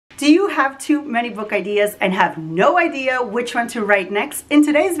Do you have too many book ideas and have no idea which one to write next? In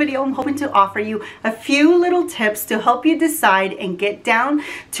today's video, I'm hoping to offer you a few little tips to help you decide and get down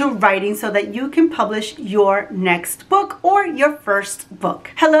to writing so that you can publish your next book or your first book.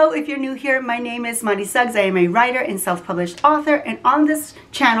 Hello, if you're new here, my name is Suggs. I am a writer and self-published author, and on this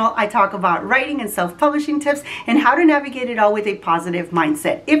channel, I talk about writing and self-publishing tips and how to navigate it all with a positive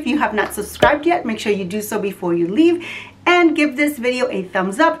mindset. If you have not subscribed yet, make sure you do so before you leave, and give this video a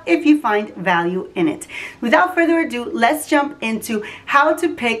thumbs up if you find value in it. Without further ado, let's jump into how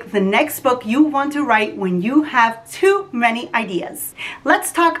to pick the next book you want to write when you have too many ideas.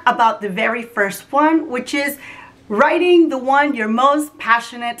 Let's talk about the very first one, which is writing the one you're most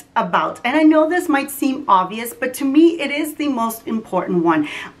passionate about. And I know this might seem obvious, but to me, it is the most important one.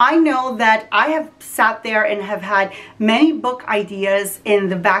 I know that I have sat there and have had many book ideas in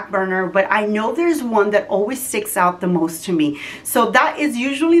the back burner, but I know there's one that always sticks out the most to me. So that is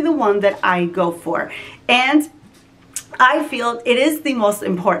usually the one that I go for. And I feel it is the most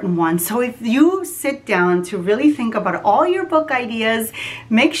important one. So if you sit down to really think about all your book ideas,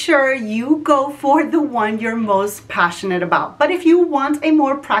 make sure you go for the one you're most passionate about. But if you want a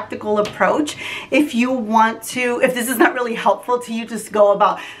more practical approach, if this is not really helpful to you, just go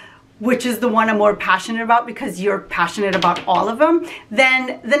about which is the one I'm more passionate about because you're passionate about all of them,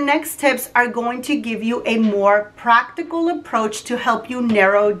 then the next tips are going to give you a more practical approach to help you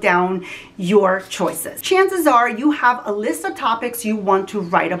narrow down your choices. Chances are you have a list of topics you want to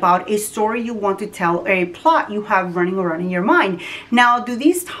write about, a story you want to tell, or a plot you have running around in your mind. Now, do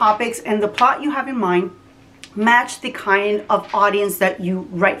these topics and the plot you have in mind match the kind of audience that you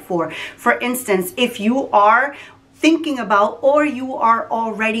write for? For instance, if you are thinking about, or you are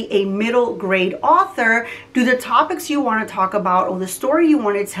already a middle grade author, do the topics you want to talk about or the story you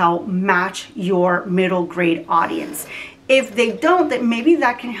want to tell match your middle grade audience? If they don't, then maybe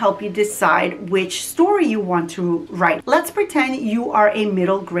that can help you decide which story you want to write. Let's pretend you are a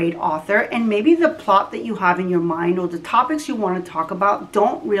middle grade author and maybe the plot that you have in your mind or the topics you want to talk about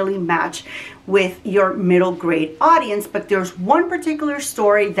don't really match with your middle grade audience, but there's one particular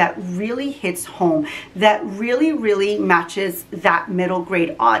story that really hits home, that really matches that middle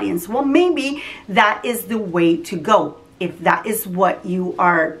grade audience. Well, maybe that is the way to go. If that is what you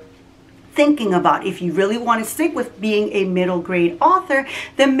are thinking about, if you really want to stick with being a middle grade author,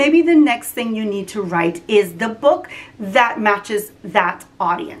 then maybe the next thing you need to write is the book that matches that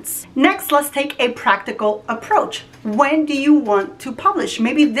audience. Next, let's take a practical approach. When do you want to publish?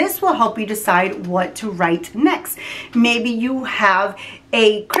 Maybe this will help you decide what to write next. Maybe you have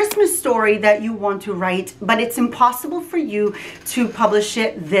a Christmas story that you want to write, but it's impossible for you to publish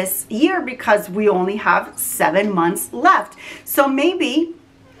it this year because we only have 7 months left. So maybe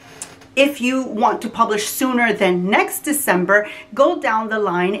if you want to publish sooner than next December, go down the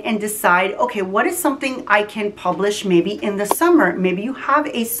line and decide, okay, what is something I can publish maybe in the summer? Maybe you have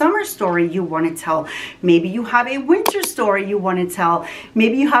a summer story you want to tell. Maybe you have a winter story you want to tell.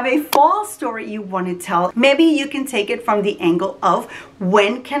 Maybe you have a fall story you want to tell. Maybe you can take it from the angle of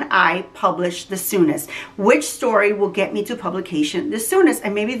when can I publish the soonest? Which story will get me to publication the soonest?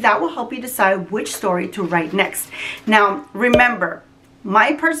 And maybe that will help you decide which story to write next. Now, remember,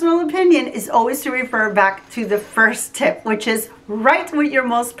 my personal opinion is always to refer back to the first tip, which is write what you're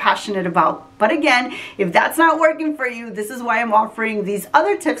most passionate about. But again, if that's not working for you, this is why I'm offering these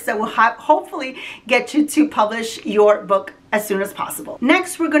other tips that will hopefully get you to publish your book as soon as possible.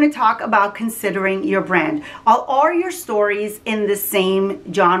 Next, we're going to talk about considering your brand. Are your stories in the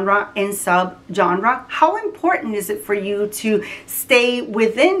same genre and sub-genre? How important is it for you to stay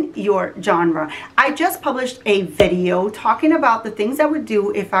within your genre? I just published a video talking about the things I would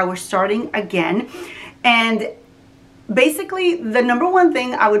do if I were starting again. And basically, the number one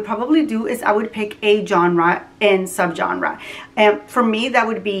thing I would probably do is I would pick a genre and subgenre. And for me, that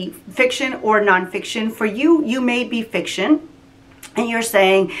would be fiction or nonfiction. For you, you may be fiction, and you're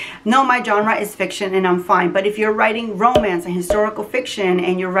saying, no, my genre is fiction and I'm fine. But if you're writing romance and historical fiction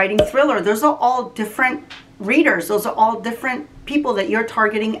and you're writing thriller, those are all different readers. Those are all different people that you're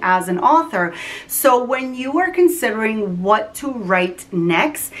targeting as an author. So when you are considering what to write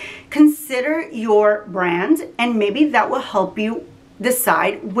next, consider your brand, and maybe that will help you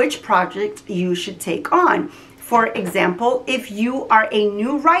decide which project you should take on. For example, if you are a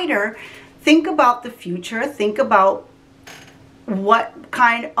new writer, think about the future. Think about what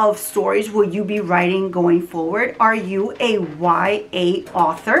kind of stories will you be writing going forward. Are you a YA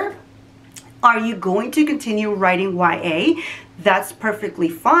author? Are you going to continue writing YA? That's perfectly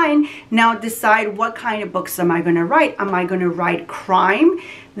fine. Now decide, what kind of books am I going to write? Am I going to write crime,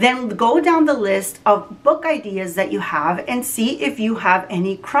 then go down the list of book ideas that you have and see if you have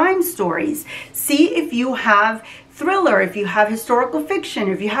any crime stories. See if you have thriller, if you have historical fiction,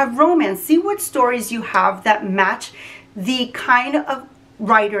 if you have romance. See what stories you have that match the kind of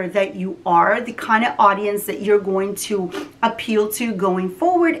writer that you are, the kind of audience that you're going to appeal to going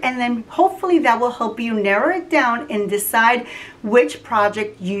forward, and then hopefully that will help you narrow it down and decide which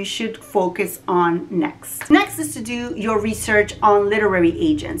project you should focus on next. Next is to do your research on literary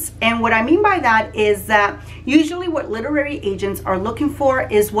agents. And what I mean by that is that usually what literary agents are looking for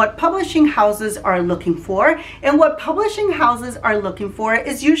is what publishing houses are looking for, and what publishing houses are looking for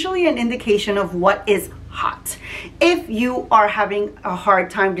is usually an indication of what is hot. If you are having a hard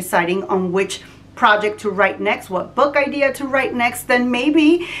time deciding on which project to write next, what book idea to write next, then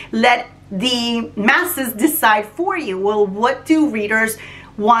maybe let the masses decide for you. Well, what do readers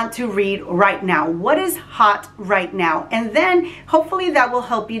want to read right now? What is hot right now? And then hopefully that will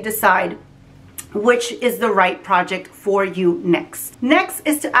help you decide which is the right project for you next. Next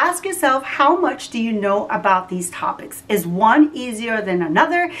is to ask yourself, how much do you know about these topics? Is one easier than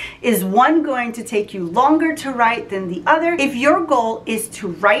another? Is one going to take you longer to write than the other? If your goal is to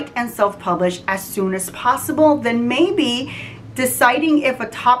write and self-publish as soon as possible, then maybe deciding if a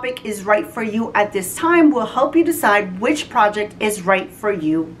topic is right for you at this time will help you decide which project is right for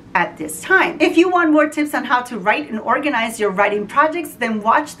you at this time. If you want more tips on how to write and organize your writing projects, then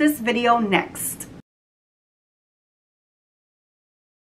watch this video next.